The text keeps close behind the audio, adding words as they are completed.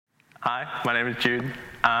Hi, my name is Jude.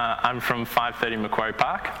 I'm from 530 Macquarie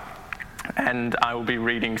Park, and I will be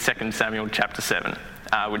reading 2 Samuel chapter 7,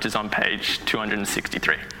 which is on page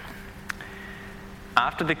 263.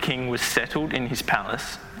 After the king was settled in his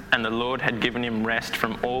palace, and the Lord had given him rest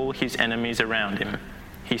from all his enemies around him,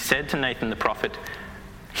 he said to Nathan the prophet,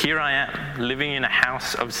 "Here I am, living in a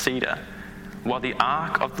house of cedar, while the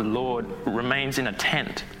ark of the Lord remains in a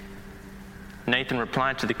tent." Nathan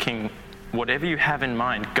replied to the king, "Whatever you have in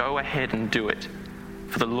mind, go ahead and do it,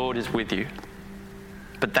 for the Lord is with you."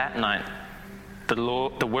 But that night, the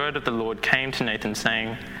word of the Lord came to Nathan,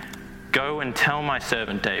 saying, "Go and tell my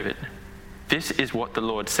servant David, this is what the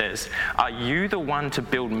Lord says. Are you the one to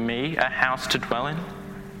build me a house to dwell in?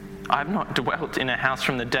 I have not dwelt in a house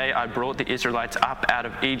from the day I brought the Israelites up out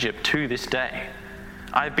of Egypt to this day.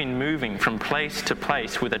 I have been moving from place to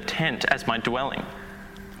place with a tent as my dwelling.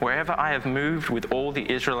 Wherever I have moved with all the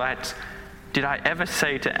Israelites, did I ever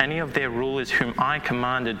say to any of their rulers whom I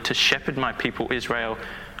commanded to shepherd my people Israel,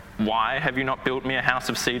 'Why have you not built me a house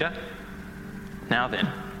of cedar?' Now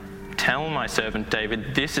then, tell my servant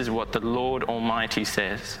David, this is what the Lord Almighty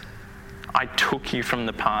says. I took you from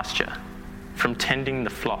the pasture, from tending the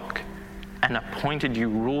flock, and appointed you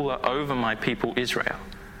ruler over my people Israel.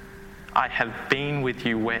 I have been with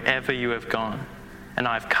you wherever you have gone, and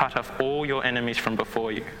I have cut off all your enemies from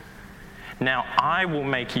before you. Now I will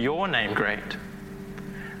make your name great,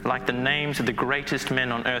 like the names of the greatest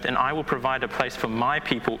men on earth, and I will provide a place for my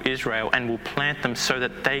people Israel, and will plant them so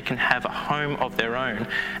that they can have a home of their own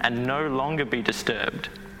and no longer be disturbed.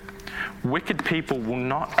 Wicked people will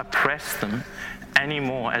not oppress them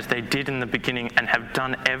anymore as they did in the beginning and have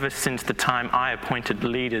done ever since the time I appointed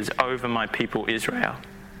leaders over my people Israel.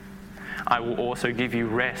 I will also give you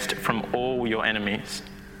rest from all your enemies.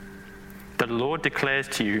 The Lord declares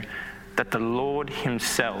to you that the Lord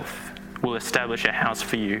himself will establish a house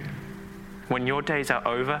for you. When your days are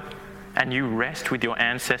over and you rest with your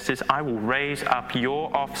ancestors, I will raise up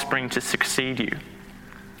your offspring to succeed you,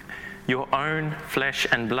 your own flesh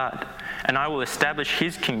and blood, and I will establish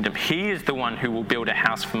his kingdom. He is the one who will build a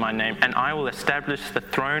house for my name, and I will establish the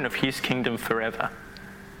throne of his kingdom forever.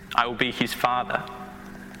 I will be his father,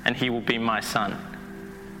 and he will be my son.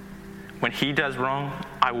 When he does wrong,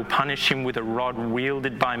 I will punish him with a rod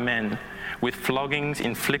wielded by men, with floggings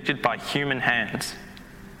inflicted by human hands.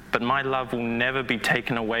 But my love will never be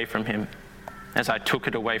taken away from him, as I took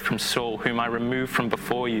it away from Saul, whom I removed from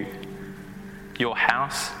before you. Your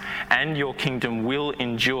house and your kingdom will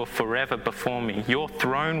endure forever before me. Your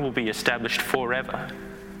throne will be established forever."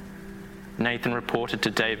 Nathan reported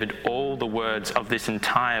to David all the words of this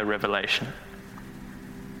entire revelation.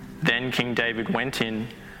 Then King David went in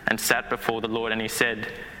and sat before the Lord, and he said,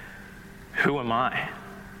 "Who am I,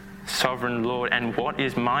 sovereign Lord, and what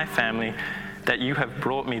is my family that you have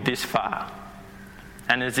brought me this far?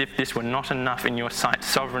 And as if this were not enough in your sight,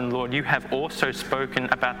 sovereign Lord, you have also spoken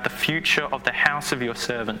about the future of the house of your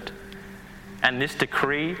servant. And this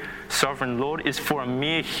decree, sovereign Lord, is for a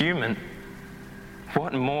mere human.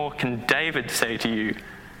 What more can David say to you?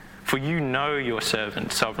 For you know your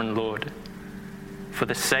servant, sovereign Lord. For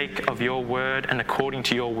the sake of your word and according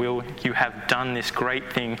to your will, you have done this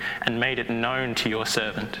great thing and made it known to your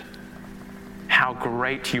servant. How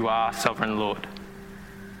great you are, sovereign Lord.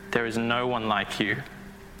 There is no one like you,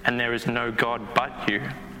 and there is no God but you.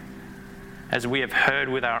 As we have heard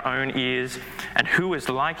with our own ears, and who is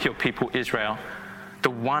like your people Israel, the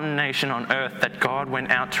one nation on earth that God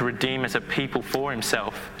went out to redeem as a people for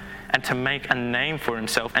himself, and to make a name for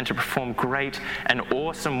himself, and to perform great and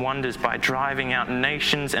awesome wonders by driving out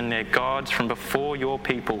nations and their gods from before your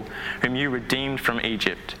people, whom you redeemed from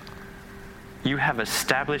Egypt. You have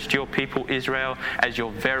established your people Israel as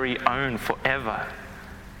your very own forever,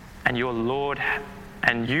 and you, Lord,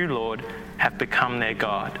 have become their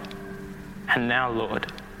God. And now,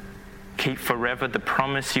 Lord, keep forever the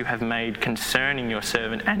promise you have made concerning your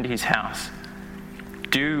servant and his house.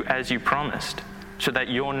 Do as you promised, so that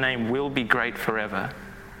your name will be great forever.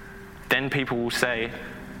 Then people will say,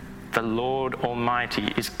 'The Lord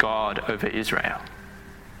Almighty is God over Israel,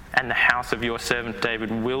 and the house of your servant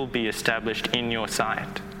David will be established in your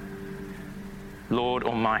sight.' Lord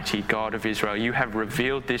Almighty, God of Israel, you have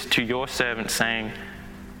revealed this to your servant, saying,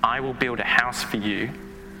 'I will build a house for you.'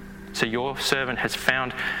 So your servant has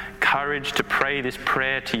found courage to pray this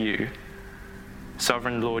prayer to you.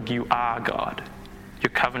 Sovereign Lord, you are God. Your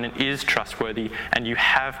covenant is trustworthy, and you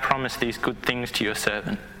have promised these good things to your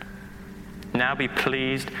servant. Now be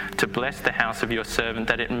pleased to bless the house of your servant,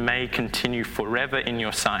 that it may continue forever in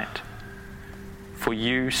your sight. For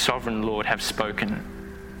you, sovereign Lord, have spoken,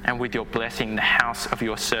 and with your blessing the house of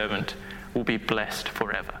your servant will be blessed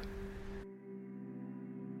forever."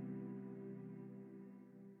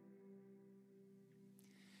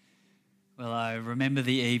 I remember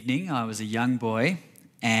the evening. I was a young boy,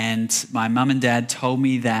 and my mum and dad told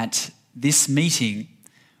me that this meeting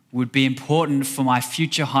would be important for my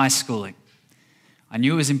future high schooling. I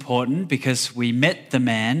knew it was important because we met the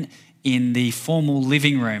man in the formal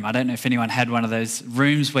living room. I don't know if anyone had one of those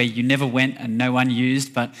rooms where you never went and no one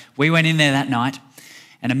used, but we went in there that night,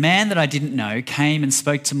 and a man that I didn't know came and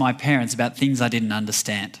spoke to my parents about things I didn't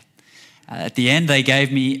understand. At the end, they gave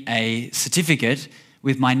me a certificate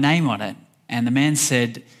with my name on it, and the man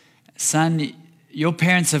said, "Son, your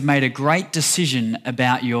parents have made a great decision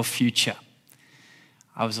about your future."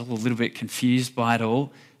 I was a little bit confused by it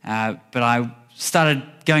all, but I started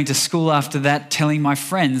going to school after that, telling my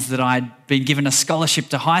friends that I'd been given a scholarship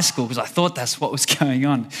to high school because I thought that's what was going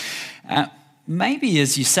on. Maybe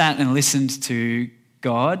as you sat and listened to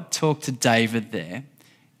God talk to David there,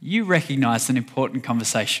 you recognised an important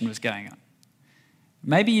conversation was going on.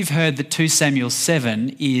 Maybe you've heard that 2 Samuel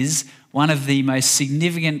 7 is one of the most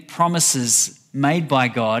significant promises made by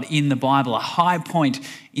God in the Bible, a high point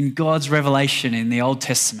in God's revelation in the Old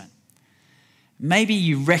Testament. Maybe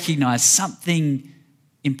you recognise something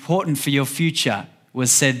important for your future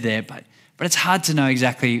was said there, but it's hard to know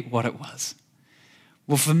exactly what it was.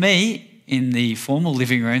 Well, for me, in the formal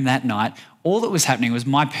living room that night, all that was happening was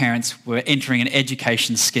my parents were entering an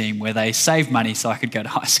education scheme where they saved money so I could go to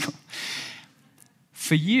high school.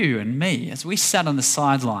 For you and me, as we sat on the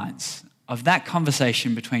sidelines of that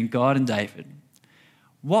conversation between God and David,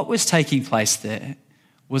 what was taking place there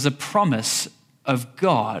was a promise of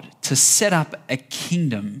God to set up a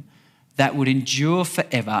kingdom that would endure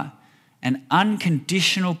forever, an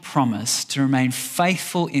unconditional promise to remain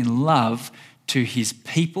faithful in love to his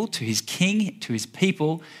people, to his king, to his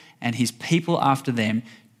people, and his people after them,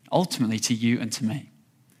 ultimately to you and to me.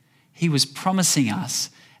 He was promising us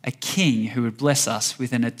a king who would bless us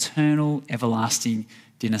with an eternal, everlasting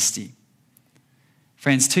dynasty.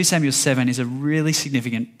 Friends, 2 Samuel 7 is a really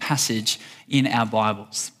significant passage in our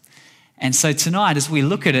Bibles. And so tonight, as we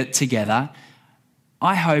look at it together,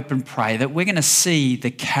 I hope and pray that we're going to see the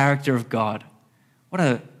character of God. What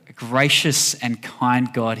a gracious and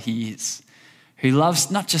kind God he is, who loves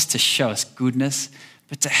not just to show us goodness,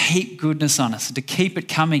 but to heap goodness on us and to keep it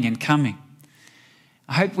coming and coming.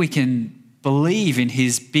 I hope we can believe in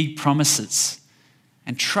his big promises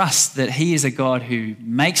and trust that he is a God who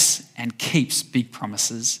makes and keeps big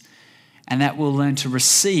promises, and that we'll learn to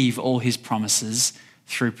receive all his promises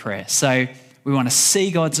through prayer. So we want to see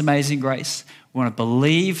God's amazing grace, we want to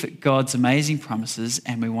believe God's amazing promises,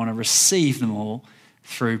 and we want to receive them all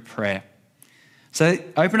through prayer. So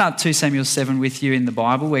open up 2 Samuel 7 with you in the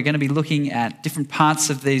Bible. We're going to be looking at different parts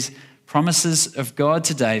of these promises of God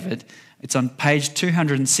to David. It's on page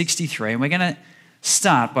 263, and we're going to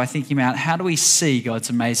start by thinking about how do we see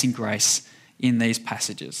God's amazing grace in these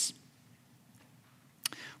passages.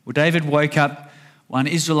 Well, David woke up one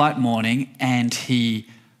Israelite morning and he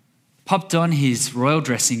popped on his royal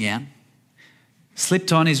dressing gown,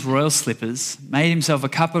 slipped on his royal slippers, made himself a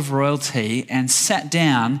cup of royal tea, and sat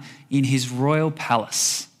down in his royal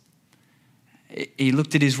palace. He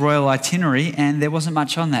looked at his royal itinerary and there wasn't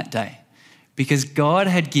much on that day, because God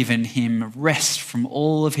had given him rest from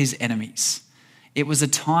all of his enemies. It was a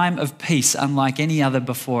time of peace unlike any other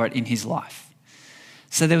before it in his life.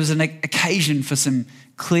 So there was an occasion for some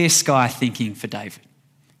clear sky thinking for David.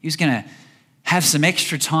 He was going to have some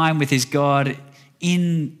extra time with his God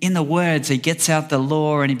in the words. He gets out the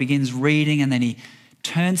law and he begins reading, and then he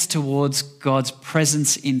turns towards God's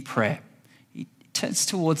presence in prayer. He turns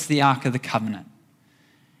towards the Ark of the Covenant.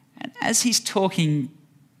 And as he's talking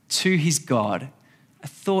to his God, a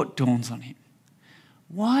thought dawns on him.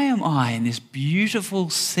 Why am I in this beautiful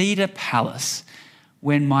cedar palace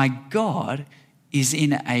when my God is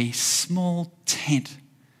in a small tent?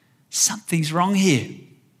 Something's wrong here.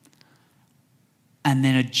 And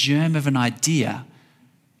then a germ of an idea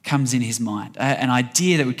comes in his mind, an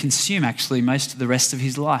idea that would consume actually most of the rest of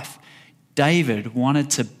his life. David wanted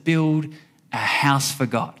to build a house for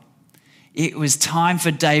God. It was time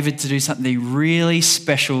for David to do something really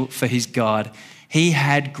special for his God. He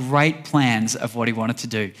had great plans of what he wanted to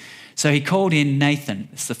do. So he called in Nathan.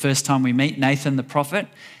 It's the first time we meet Nathan the prophet.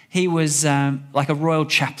 He was like a royal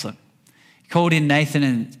chaplain. He called in Nathan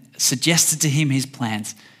and suggested to him his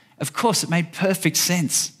plans. Of course, it made perfect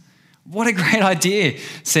sense. What a great idea,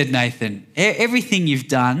 said Nathan. Everything you've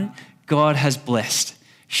done, God has blessed.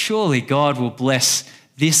 Surely God will bless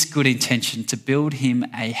this good intention to build him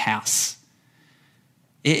a house.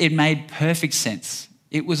 It made perfect sense.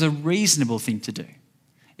 It was a reasonable thing to do.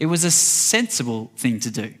 It was a sensible thing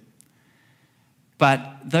to do.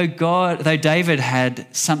 But though David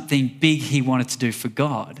had something big he wanted to do for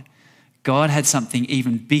God, God had something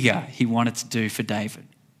even bigger he wanted to do for David.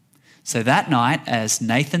 So that night, as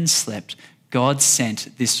Nathan slept, God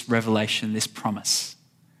sent this revelation, this promise.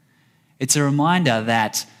 It's a reminder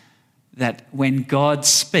that when God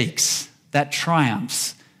speaks, that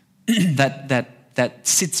triumphs, that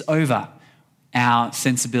sits over our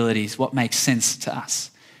sensibilities, what makes sense to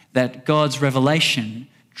us. That God's revelation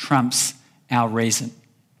trumps our reason.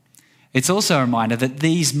 It's also a reminder that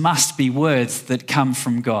these must be words that come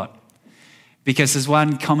from God. Because as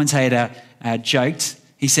one commentator joked,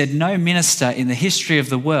 he said, no minister in the history of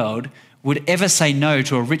the world would ever say no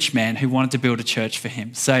to a rich man who wanted to build a church for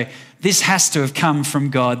him. So this has to have come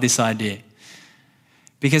from God, this idea.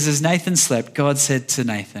 Because as Nathan slept, God said to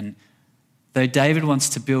Nathan, though David wants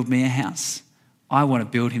to build me a house, I want to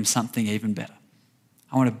build him something even better.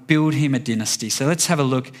 I want to build him a dynasty. So let's have a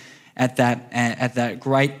look at that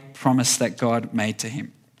great promise that God made to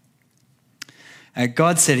him.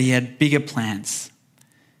 God said he had bigger plans.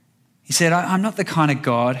 He said, I'm not the kind of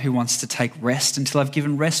God who wants to take rest until I've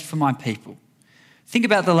given rest for my people. Think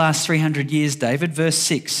about the last 300 years, David. Verse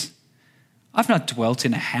 6. I've not dwelt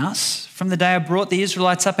in a house from the day I brought the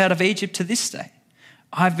Israelites up out of Egypt to this day.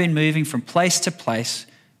 I've been moving from place to place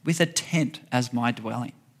with a tent as my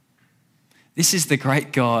dwelling. This is the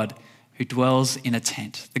great God who dwells in a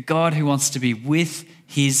tent, the God who wants to be with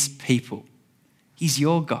his people. He's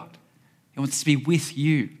your God. He wants to be with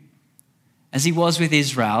you. As he was with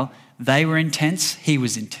Israel, they were in tents, he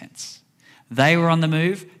was in tents. They were on the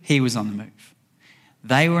move, he was on the move.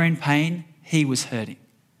 They were in pain, he was hurting.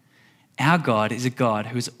 Our God is a God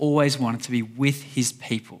who has always wanted to be with his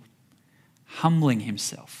people, humbling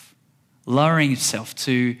himself, lowering himself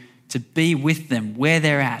to be with them where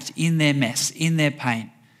they're at, in their mess, in their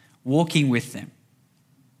pain, walking with them.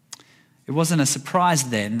 It wasn't a surprise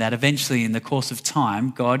then that eventually in the course of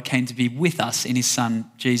time, God came to be with us in his son,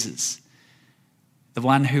 Jesus, the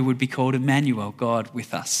one who would be called Emmanuel, God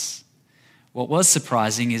with us. What was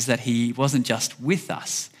surprising is that he wasn't just with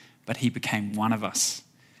us, but he became one of us.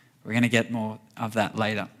 We're going to get more of that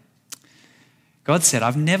later. God said,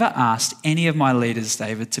 I've never asked any of my leaders,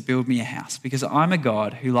 David, to build me a house because I'm a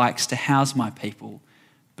God who likes to house my people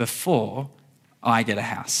before I get a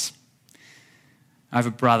house. I have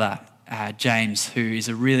a brother, James, who is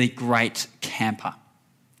a really great camper.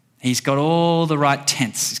 He's got all the right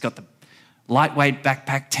tents. He's got the lightweight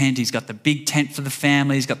backpack tent. He's got the big tent for the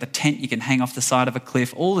family. He's got the tent you can hang off the side of a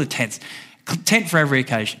cliff. All the tents. Tent for every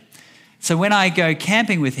occasion. So when I go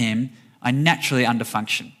camping with him, I naturally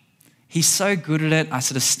underfunction. He's so good at it. I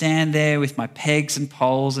sort of stand there with my pegs and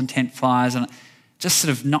poles and tent flyers and just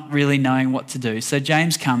sort of not really knowing what to do. So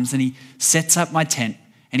James comes and he sets up my tent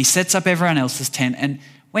and he sets up everyone else's tent. And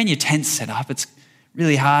when your tent's set up, it's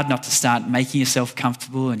really hard not to start making yourself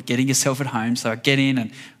comfortable and getting yourself at home. So I get in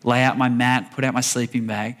and lay out my mat, put out my sleeping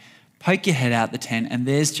bag, poke your head out the tent, and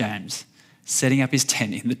there's James setting up his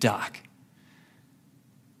tent in the dark.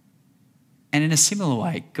 And in a similar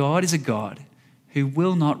way, God is a God who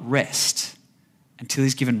will not rest until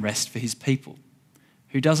he's given rest for his people,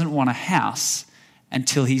 who doesn't want a house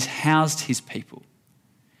until he's housed his people.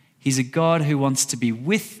 He's a God who wants to be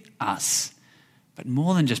with us, but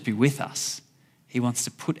more than just be with us, he wants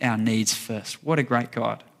to put our needs first. What a great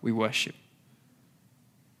God we worship.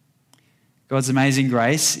 God's amazing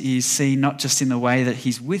grace is seen not just in the way that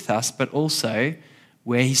he's with us, but also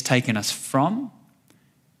where he's taken us from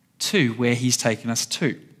to where he's taken us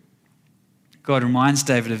to. God reminds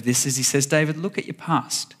David of this as he says, David, look at your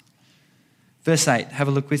past. Verse 8, have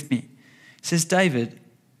a look with me. It says, David,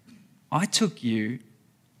 I took you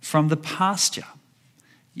from the pasture.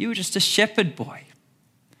 You were just a shepherd boy.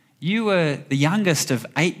 You were the youngest of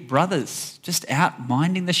 8 brothers, just out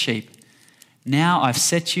minding the sheep. Now I've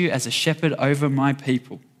set you as a shepherd over my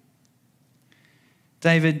people.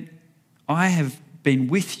 David, I have been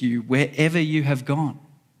with you wherever you have gone.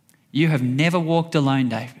 You have never walked alone,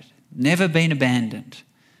 David. Never been abandoned.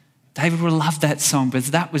 David would have loved that song, but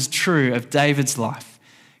that was true of David's life.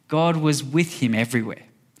 God was with him everywhere.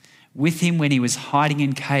 With him when he was hiding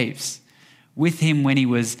in caves. With him when he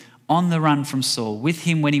was on the run from Saul. With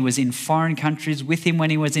him when he was in foreign countries. With him when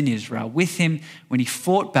he was in Israel. With him when he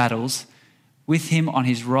fought battles. With him on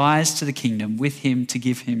his rise to the kingdom. With him to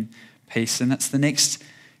give him peace. And that's the next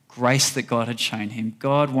grace that God had shown him.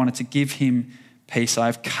 God wanted to give him peace. I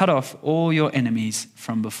have cut off all your enemies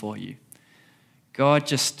from before you. God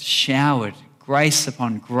just showered grace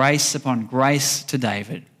upon grace upon grace to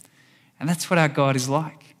David. And that's what our God is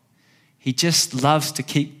like. He just loves to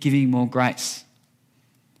keep giving more grace.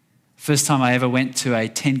 First time I ever went to a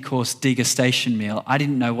 10-course degustation meal, I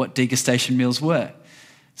didn't know what degustation meals were.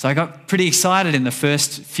 So I got pretty excited in the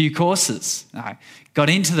first few courses. I got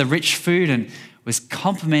into the rich food and was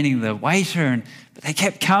complimenting the waiter, but they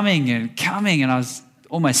kept coming, and I was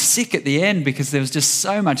almost sick at the end because there was just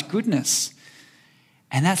so much goodness.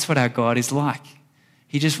 And that's what our God is like.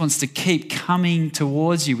 He just wants to keep coming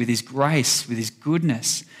towards you with his grace, with his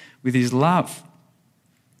goodness, with his love.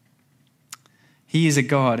 He is a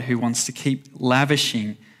God who wants to keep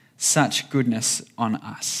lavishing such goodness on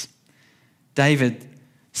us. David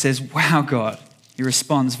says, "Wow, God." He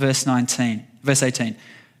responds, verse 18,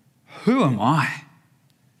 "Who am I?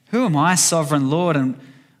 Who am I, sovereign Lord? And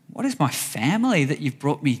what is my family that you've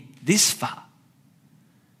brought me this far?"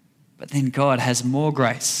 But then God has more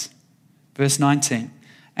grace. Verse 19,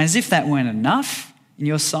 "And as if that weren't enough in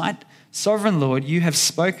your sight, sovereign Lord, you have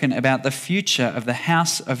spoken about the future of the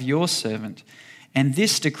house of your servant. And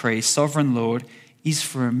this decree, sovereign Lord, is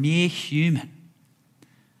for a mere human."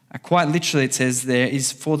 Quite literally it says there,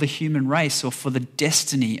 is for the human race or for the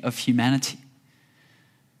destiny of humanity.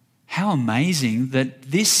 How amazing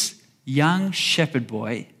that this young shepherd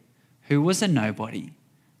boy who was a nobody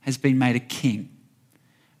has been made a king.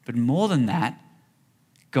 But more than that,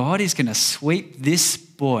 God is going to sweep this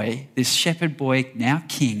boy, this shepherd boy, now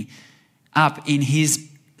king, up in his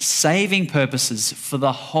saving purposes for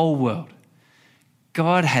the whole world.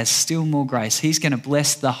 God has still more grace. He's going to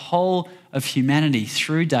bless the whole of humanity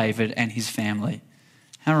through David and his family.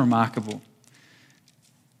 How remarkable.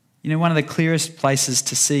 You know, one of the clearest places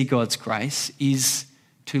to see God's grace is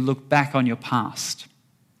to look back on your past.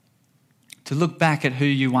 To look back at who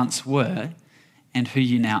you once were and who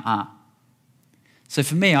you now are. So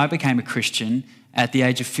for me, I became a Christian at the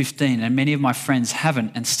age of 15, and many of my friends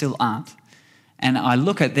haven't and still aren't. And I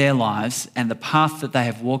look at their lives and the path that they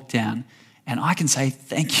have walked down, and I can say,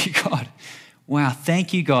 thank you, God. Wow,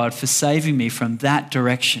 thank you, God, for saving me from that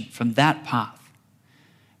direction, from that path.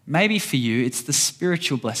 Maybe for you, it's the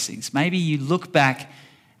spiritual blessings. Maybe you look back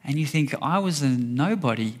and you think, I was a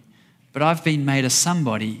nobody, but I've been made a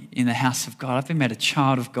somebody in the house of God. I've been made a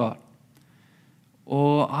child of God.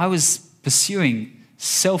 Or I was pursuing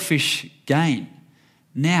selfish gain.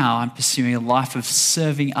 Now I'm pursuing a life of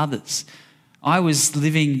serving others. I was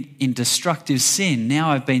living in destructive sin.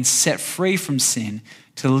 Now I've been set free from sin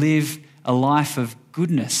to live a life of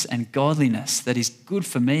goodness and godliness that is good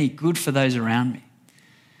for me, good for those around me.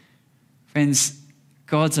 Friends,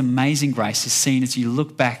 God's amazing grace is seen as you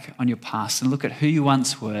look back on your past and look at who you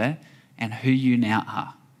once were and who you now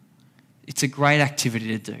are. It's a great activity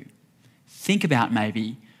to do. Think about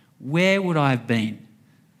maybe, where would I have been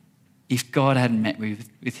if God hadn't met me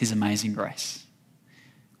with his amazing grace?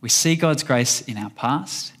 We see God's grace in our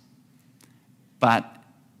past, but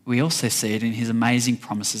we also see it in his amazing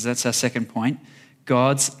promises. That's our second point.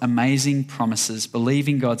 God's amazing promises,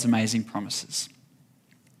 believing God's amazing promises.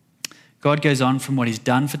 God goes on from what he's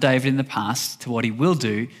done for David in the past to what he will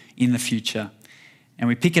do in the future. And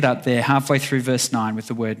we pick it up there halfway through verse 9 with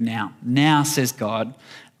the word now. Now, says God,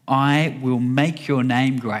 I will make your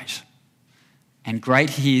name great. And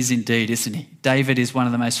great he is indeed, isn't he? David is one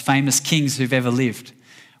of the most famous kings who've ever lived.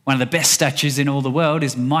 One of the best statues in all the world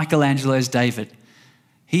is Michelangelo's David.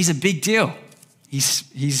 He's a big deal.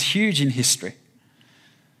 He's huge in history.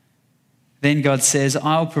 Then God says,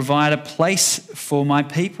 I'll provide a place for my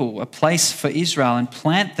people, a place for Israel, and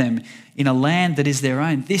plant them in a land that is their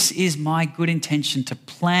own. This is my good intention, to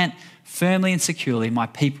plant firmly and securely my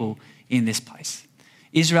people in this place.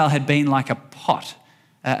 Israel had been like a plant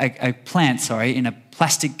in a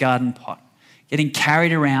plastic garden pot, getting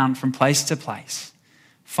carried around from place to place.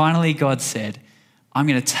 Finally, God said, I'm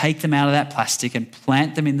going to take them out of that plastic and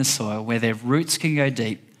plant them in the soil where their roots can go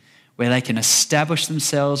deep, where they can establish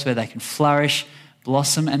themselves, where they can flourish,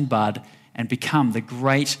 blossom and bud, and become the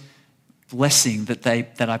great blessing that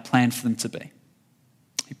I planned for them to be.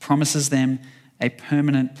 He promises them a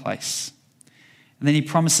permanent place. And then he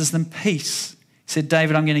promises them peace. He said,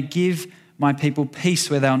 David, I'm going to give my people peace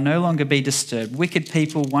where they'll no longer be disturbed. Wicked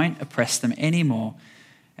people won't oppress them anymore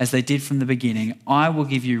as they did from the beginning. I will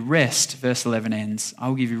give you rest, verse 11 ends. I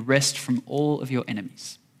will give you rest from all of your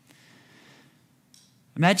enemies.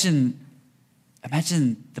 Imagine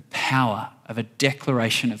the power of a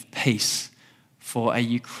declaration of peace for a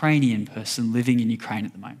Ukrainian person living in Ukraine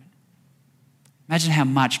at the moment. Imagine how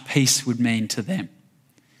much peace would mean to them.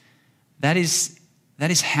 That is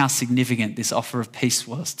how significant this offer of peace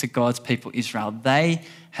was to God's people Israel. They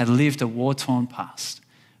had lived a war-torn past.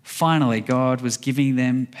 Finally, God was giving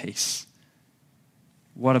them peace.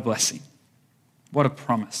 What a blessing. What a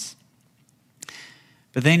promise.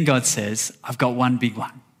 But then God says, I've got one big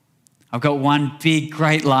one. I've got one big,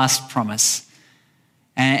 great last promise.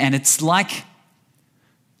 And it's like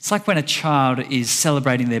It's like when a child is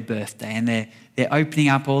celebrating their birthday and they're opening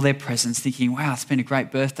up all their presents thinking, wow, it's been a great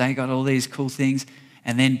birthday, got all these cool things.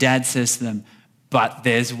 And then dad says to them, but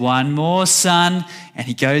there's one more, son. And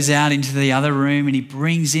he goes out into the other room and he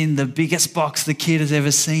brings in the biggest box the kid has ever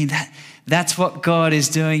seen. That's what God is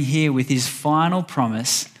doing here with his final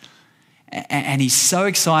promise. And he's so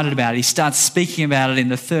excited about it. He starts speaking about it in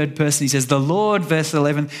the third person. He says, the Lord, verse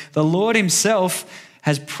 11, the Lord himself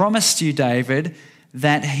has promised you, David,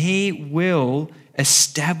 that he will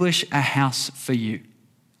establish a house for you.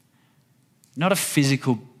 Not a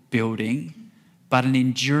physical building, but an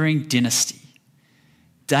enduring dynasty.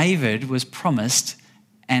 David was promised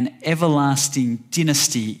an everlasting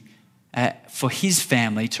dynasty for his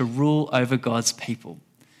family to rule over God's people.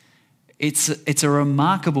 It's a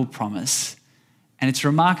remarkable promise, and it's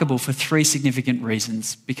remarkable for three significant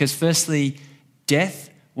reasons. Because firstly, death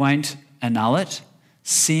won't annul it,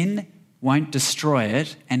 sin won't destroy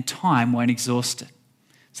it, and time won't exhaust it.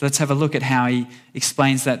 So let's have a look at how he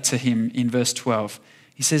explains that to him in verse 12.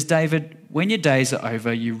 He says, David, when your days are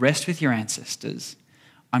over, you rest with your ancestors.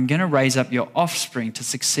 I'm going to raise up your offspring to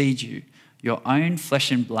succeed you, your own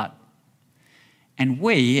flesh and blood. And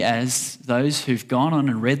we, as those who've gone on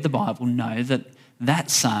and read the Bible, know that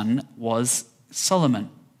that son was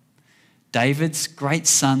Solomon. David's great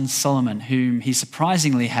son Solomon, whom he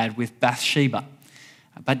surprisingly had with Bathsheba.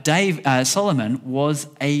 But Solomon was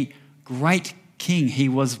a great king. He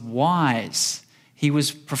was wise. He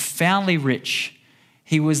was profoundly rich.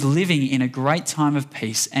 He was living in a great time of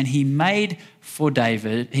peace, and he made for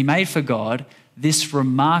God this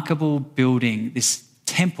remarkable building, this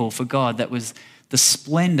temple for God that was the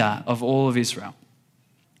splendor of all of Israel.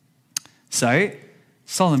 So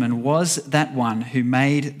Solomon was that one who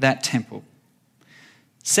made that temple.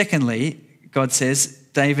 Secondly, God says,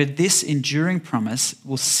 David, this enduring promise,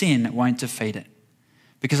 sin won't defeat it.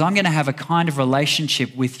 Because I'm going to have a kind of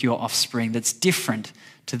relationship with your offspring that's different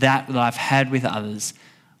to that I've had with others.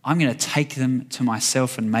 I'm going to take them to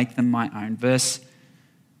myself and make them my own. Verse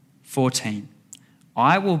 14,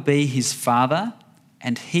 I will be his father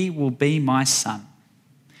and he will be my son.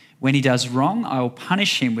 When he does wrong, I will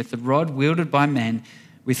punish him with the rod wielded by men,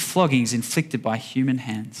 with floggings inflicted by human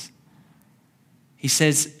hands. He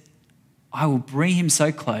says, I will bring him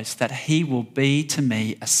so close that he will be to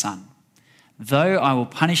me a son. Though I will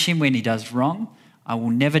punish him when he does wrong, I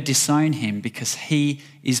will never disown him because he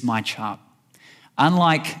is my child.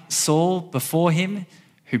 Unlike Saul before him,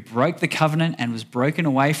 who broke the covenant and was broken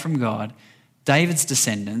away from God, David's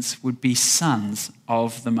descendants would be sons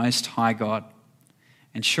of the Most High God.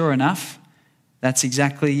 And sure enough, that's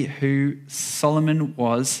exactly who Solomon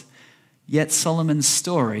was. Yet Solomon's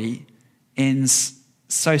story ends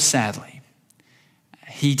so sadly.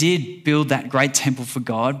 He did build that great temple for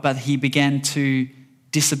God, but he began to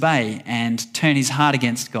disobey and turn his heart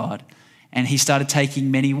against God. And he started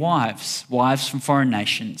taking many wives from foreign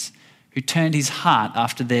nations, who turned his heart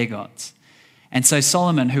after their gods. And so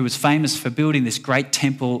Solomon, who was famous for building this great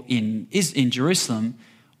temple in Jerusalem,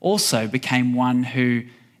 also became one who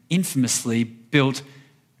infamously built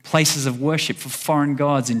places of worship for foreign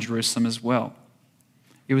gods in Jerusalem as well.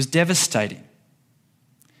 It was devastating.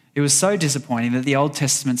 It was so disappointing that the Old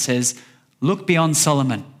Testament says, look beyond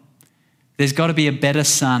Solomon. There's got to be a better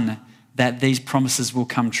son that these promises will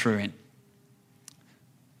come true in.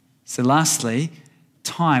 So lastly,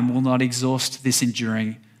 time will not exhaust this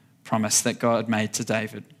enduring promise that God made to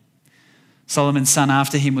David. Solomon's son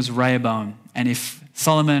after him was Rehoboam. And if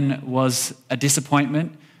Solomon was a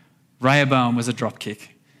disappointment, Rehoboam was a dropkick.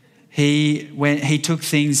 He took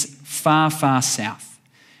things far, far south.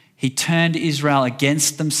 He turned Israel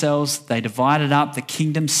against themselves. They divided up. The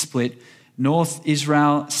kingdom split. North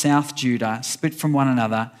Israel, South Judah, split from one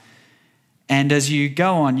another. And as you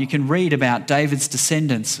go on, you can read about David's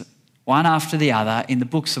descendants, one after the other, in the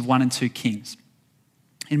books of 1 and 2 Kings.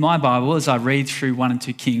 In my Bible, as I read through 1 and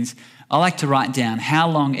 2 Kings, I like to write down how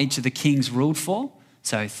long each of the kings ruled for.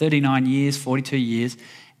 So 39 years, 42 years.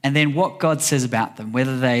 And then what God says about them,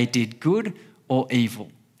 whether they did good or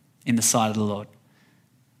evil in the sight of the Lord.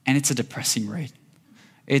 And it's a depressing read.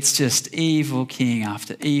 It's just evil king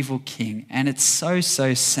after evil king. And it's so,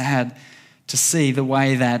 so sad to see the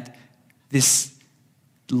way that this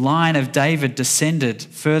line of David descended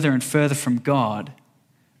further and further from God.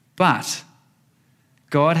 But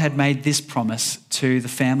God had made this promise to the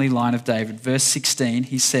family line of David. Verse 16,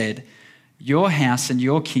 he said, your house and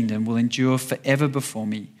your kingdom will endure forever before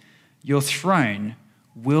me. Your throne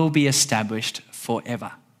will be established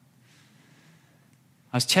forever.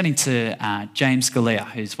 I was chatting to James Galea,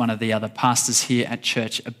 who's one of the other pastors here at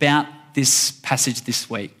church, about this passage this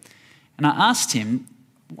week. And I asked him,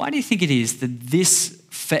 why do you think it is that this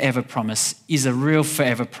forever promise is a real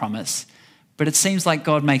forever promise, but it seems like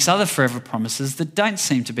God makes other forever promises that don't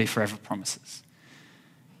seem to be forever promises?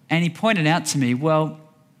 And he pointed out to me, well,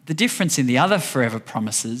 the difference in the other forever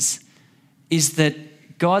promises is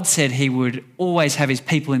that God said he would always have his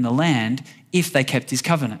people in the land if they kept his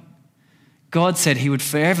covenant. God said he would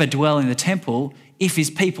forever dwell in the temple if his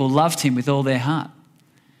people loved him with all their heart.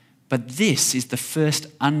 But this is the first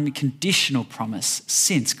unconditional promise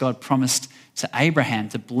since God promised to Abraham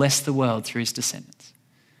to bless the world through his descendants.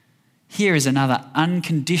 Here is another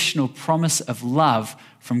unconditional promise of love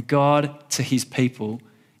from God to his people,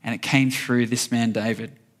 and it came through this man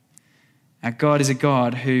David. Our God is a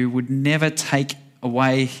God who would never take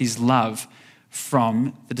away his love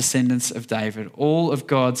from the descendants of David. All of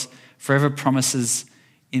God's forever promises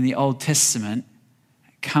in the Old Testament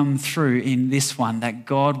come through in this one, that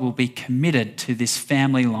God will be committed to this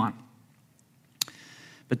family line.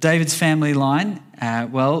 But David's family line,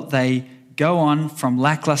 they go on from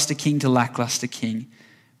lackluster king to lackluster king,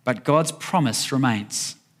 but God's promise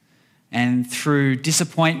remains. And through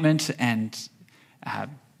disappointment and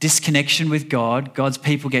disconnection with God, God's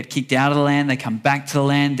people get kicked out of the land, they come back to the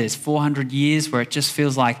land. There's 400 years where it just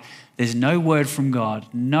feels like there's no word from God,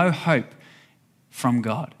 no hope from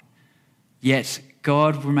God. Yet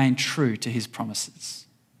God remained true to his promises.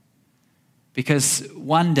 Because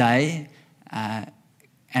one day, an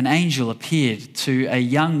angel appeared to a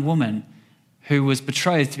young woman who was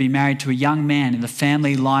betrothed to be married to a young man in the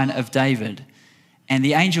family line of David. And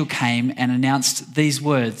the angel came and announced these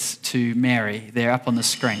words to Mary. They're up on the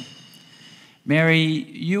screen. Mary,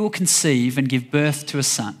 you will conceive and give birth to a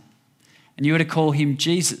son, and you are to call him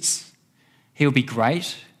Jesus. He will be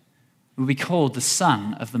great. He will be called the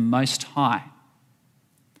Son of the Most High.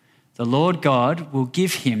 The Lord God will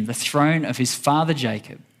give him the throne of his father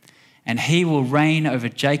Jacob, and he will reign over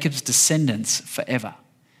Jacob's descendants forever.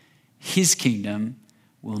 His kingdom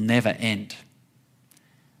will never end.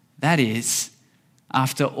 That is,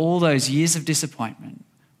 after all those years of disappointment,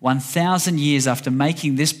 1,000 years after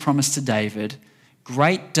making this promise to David,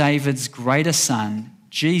 great David's greater son,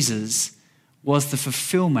 Jesus, was the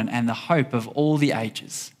fulfillment and the hope of all the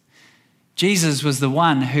ages. Jesus was the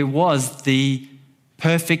one who was the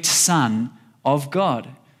perfect Son of God,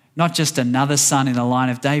 not just another son in the line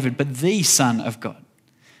of David, but the Son of God.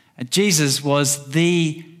 Jesus was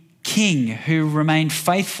the King who remained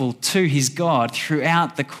faithful to his God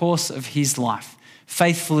throughout the course of his life,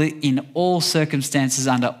 faithful in all circumstances,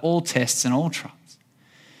 under all tests and all trials.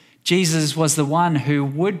 Jesus was the one who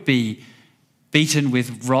would be beaten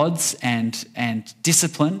with rods and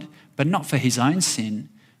disciplined, but not for his own sin,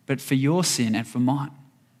 but for your sin and for mine.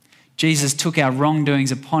 Jesus took our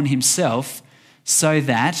wrongdoings upon himself so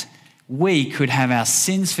that we could have our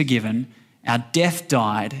sins forgiven, our death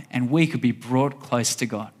died, and we could be brought close to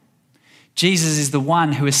God. Jesus is the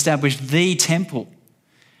one who established the temple,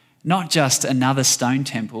 not just another stone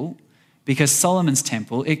temple, because Solomon's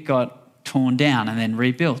temple, it got torn down and then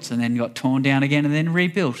rebuilt, and then got torn down again and then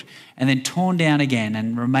rebuilt, and then torn down again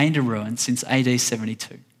and remained a ruin since AD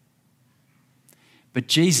 72. But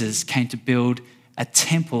Jesus came to build a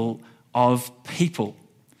temple of people,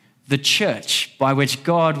 the church, by which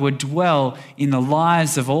God would dwell in the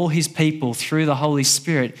lives of all his people through the Holy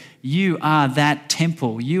Spirit. You are that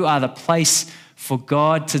temple. You are the place for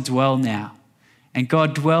God to dwell now. And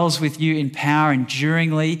God dwells with you in power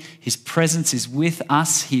enduringly. His presence is with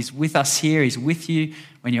us. He's with us here. He's with you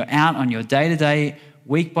when you're out on your day-to-day,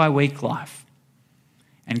 week-by-week life.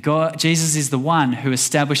 And Jesus is the one who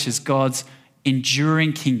establishes God's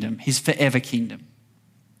enduring kingdom, his forever kingdom.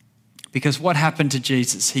 Because what happened to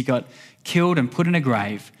Jesus? He got killed and put in a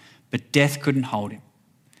grave, but death couldn't hold him.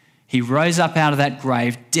 He rose up out of that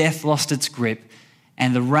grave, death lost its grip,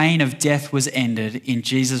 and the reign of death was ended in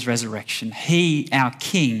Jesus' resurrection. He, our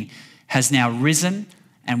King, has now risen,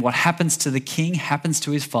 and what happens to the King happens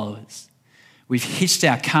to his followers. We've hitched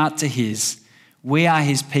our cart to his. We are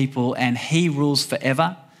his people, and he rules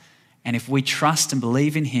forever. And if we trust and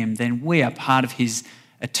believe in him, then we are part of his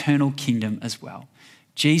eternal kingdom as well.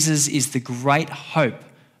 Jesus is the great hope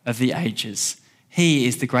of the ages. He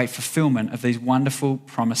is the great fulfillment of these wonderful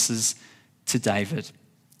promises to David.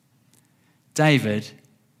 David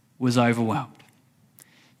was overwhelmed.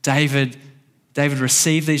 David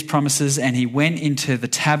received these promises and he went into the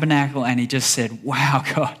tabernacle and he just said, wow,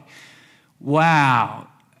 God, wow.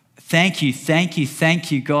 Thank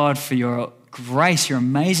you, God, for your grace, your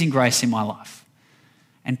amazing grace in my life.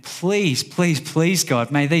 And please,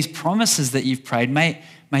 God, may these promises that you've prayed, may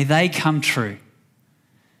they come true.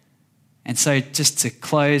 And so just to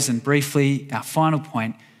close and briefly, our final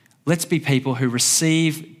point, Let's be people who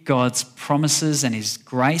receive God's promises and his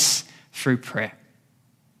grace through prayer.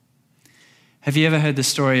 Have you ever heard the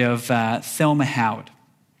story of Thelma Howard?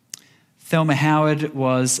 Thelma Howard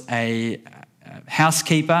was a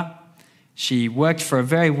housekeeper. She worked for a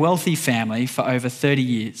very wealthy family for over 30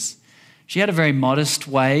 years. She had a very modest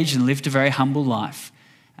wage and lived a very humble life.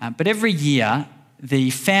 But every year,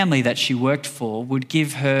 the family that she worked for would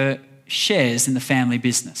give her shares in the family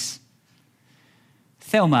business.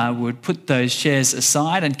 Thelma would put those shares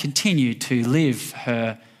aside and continue to live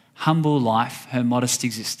her humble life, her modest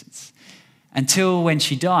existence. Until when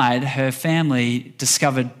she died, her family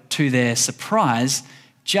discovered to their surprise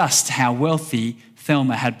just how wealthy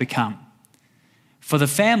Thelma had become. For the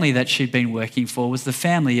family that she'd been working for was the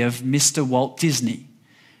family of Mr. Walt Disney.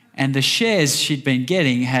 And the shares she'd been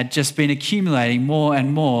getting had just been accumulating more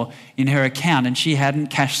and more in her account, and she hadn't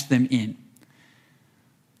cashed them in.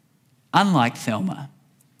 Unlike Thelma,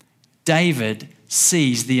 David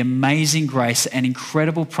sees the amazing grace and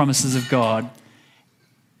incredible promises of God.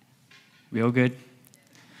 We all good?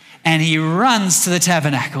 And he runs to the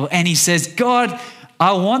tabernacle and he says, God,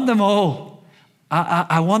 I want them all.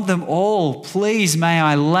 I want them all. Please, may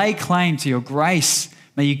I lay claim to your grace.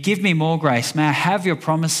 May you give me more grace. May I have your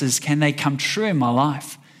promises. Can they come true in my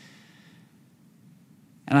life?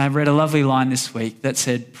 And I read a lovely line this week that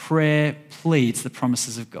said, prayer pleads the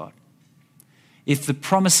promises of God. If the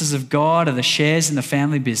promises of God are the shares in the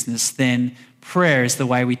family business, then prayer is the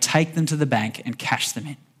way we take them to the bank and cash them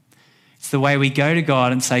in. It's the way we go to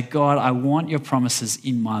God and say, God, I want your promises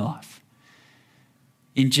in my life.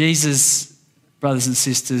 In Jesus, brothers and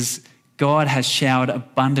sisters, God has showered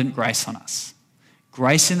abundant grace on us.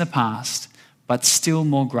 Grace in the past, but still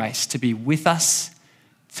more grace to be with us,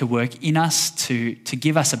 to work in us, to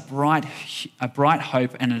give us a bright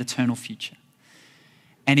hope and an eternal future.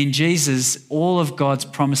 And in Jesus, all of God's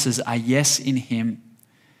promises are yes in him.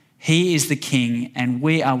 He is the king and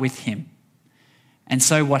we are with him. And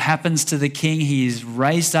so what happens to the king? He is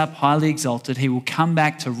raised up, highly exalted. He will come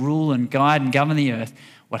back to rule and guide and govern the earth.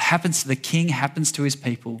 What happens to the king happens to his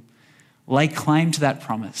people. Lay claim to that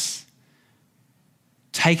promise.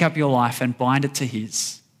 Take up your life and bind it to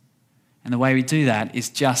his. And the way we do that is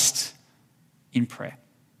just in prayer.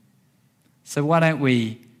 So why don't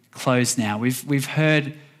we close now? We've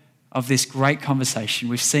heard of this great conversation.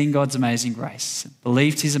 We've seen God's amazing grace,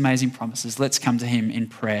 believed his amazing promises. Let's come to him in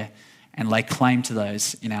prayer and lay claim to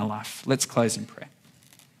those in our life. Let's close in prayer.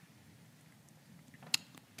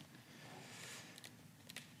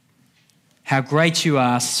 How great you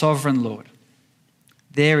are, sovereign Lord.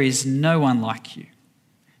 There is no one like you.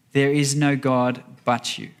 There is no God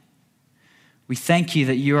but you. We thank you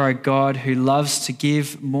that you are a God who loves to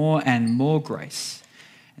give more and more grace.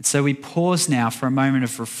 And so we pause now for a moment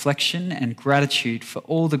of reflection and gratitude for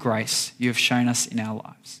all the grace you have shown us in our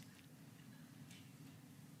lives.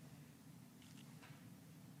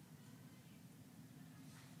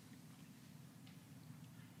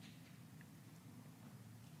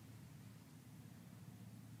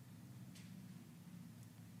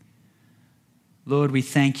 Lord, we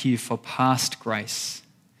thank you for past grace,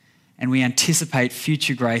 and we anticipate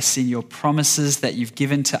future grace in your promises that you've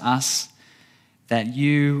given to us, that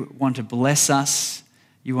you want to bless us,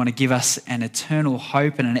 you want to give us an eternal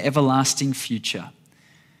hope and an everlasting future.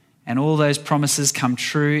 And all those promises come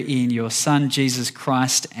true in your Son, Jesus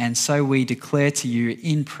Christ, and so we declare to you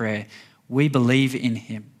in prayer, we believe in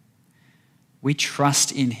him, we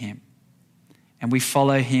trust in him, and we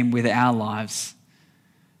follow him with our lives,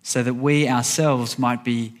 so that we ourselves might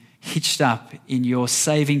be hitched up in your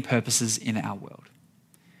saving purposes in our world.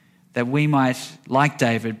 That we might, like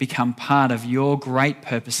David, become part of your great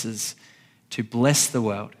purposes to bless the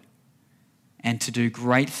world and to do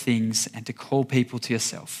great things and to call people to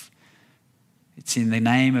yourself. It's in the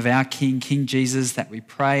name of our King, King Jesus, that we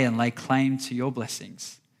pray and lay claim to your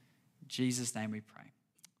blessings. In Jesus' name we pray.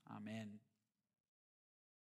 Amen.